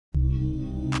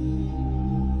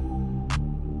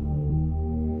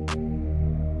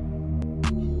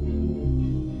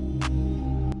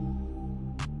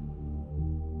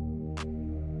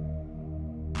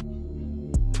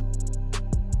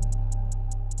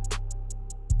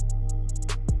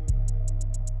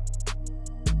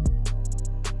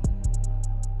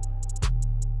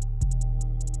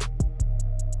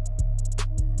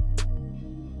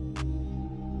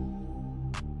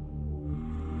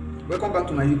Welcome back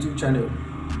to my YouTube channel.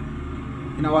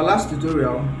 In our last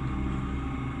tutorial,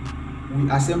 we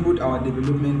assembled our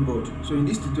development board. So in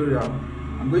this tutorial,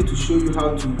 I'm going to show you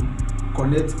how to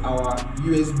connect our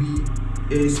USB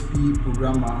ASP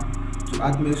programmer to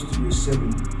ATMEL Studio 7,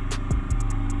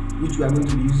 which we are going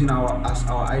to be using as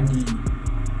our IDE,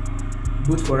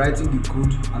 both for writing the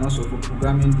code and also for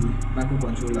programming the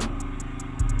microcontroller.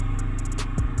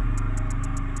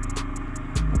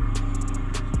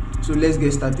 So let's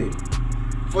get started.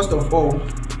 First of all,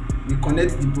 we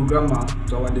connect the programmer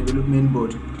to our development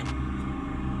board.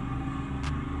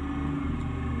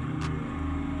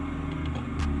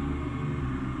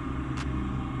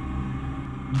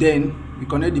 Then we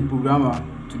connect the programmer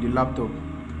to the laptop.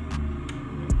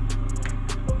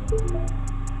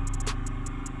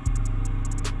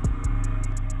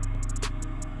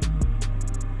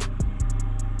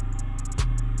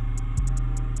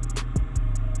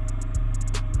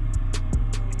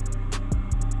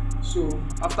 So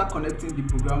after connecting the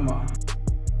programmer,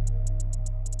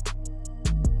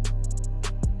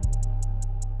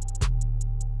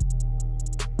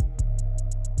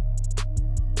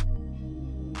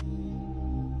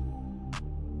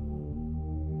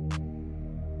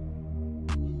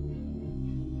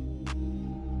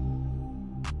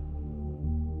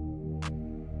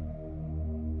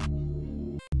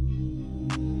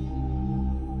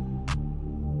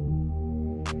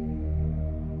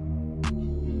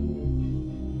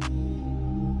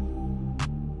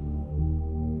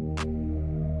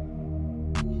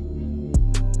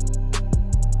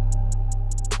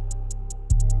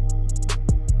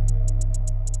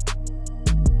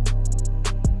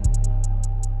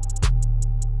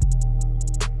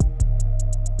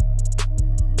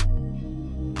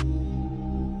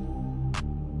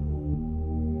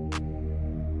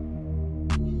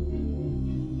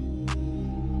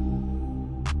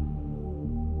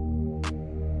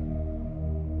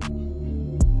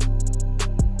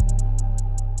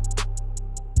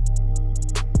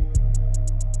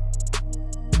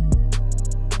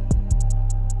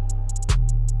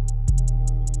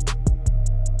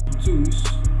 tools,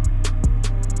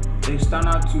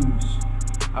 external tools.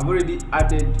 I've already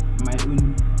added my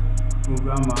own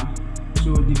programmer.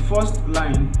 So the first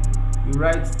line, you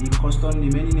write a custom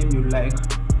name, any name you like.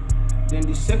 Then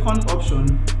the second option,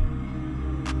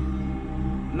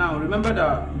 now remember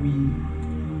that we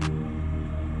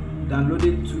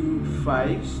downloaded two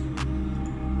files,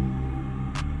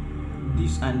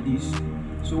 this and this.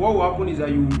 So what will happen is that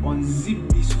you unzip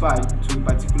this file to a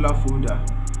particular folder.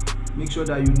 Make sure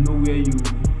that you know where you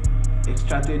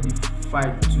extracted the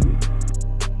file to.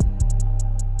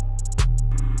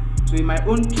 So in my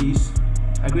own case,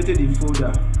 I created a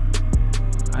folder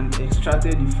and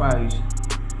extracted the files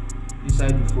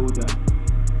inside the folder.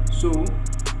 So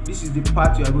this is the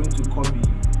part you are going to copy.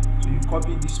 So you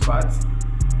copy this part,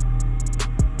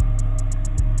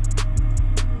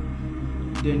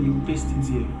 then you paste it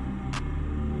here.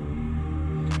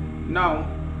 Now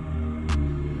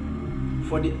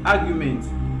for the argument,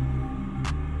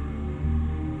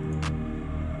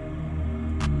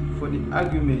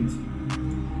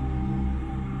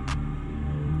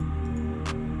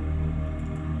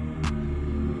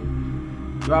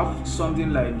 you have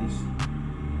something like this,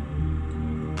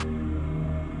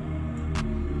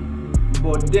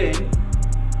 but then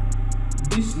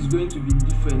this is going to be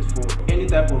different for any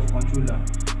type of controller.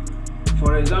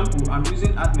 For example, I'm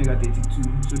using ATMEL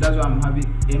 32, so that's why I'm having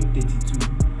M32.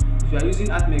 If you are using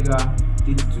ATMEL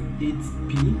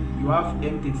 32.8p, you have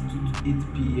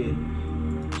M32.8p here.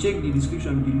 Check the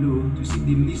description below to see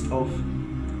the list of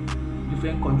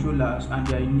different controllers and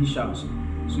their initials.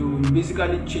 So you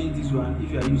basically change this one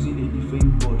if you are using a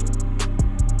different board.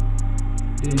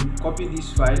 Then copy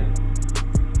this file.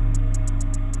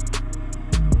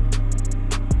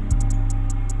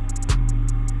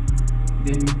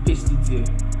 Then you paste it here.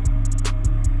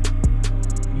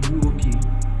 You do OK.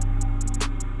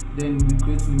 Then we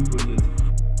create new project.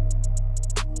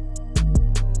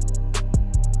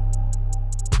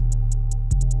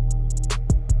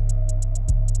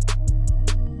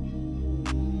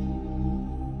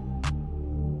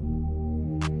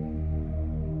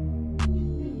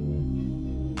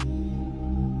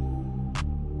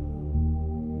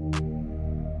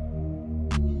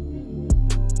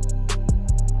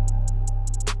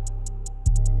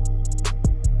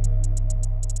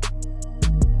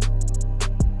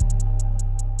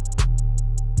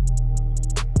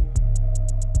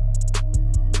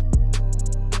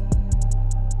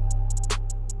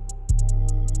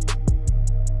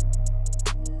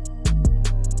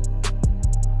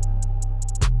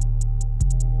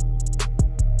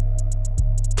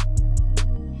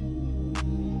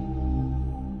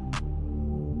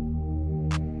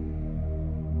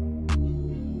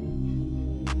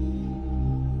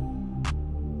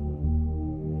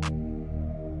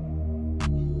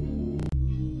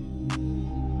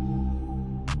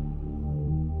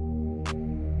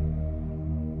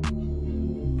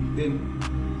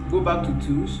 Then go back to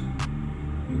tools,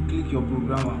 you click your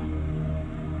programmer.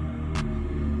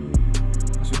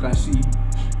 As you can see,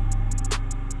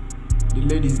 the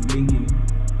LED is blinking.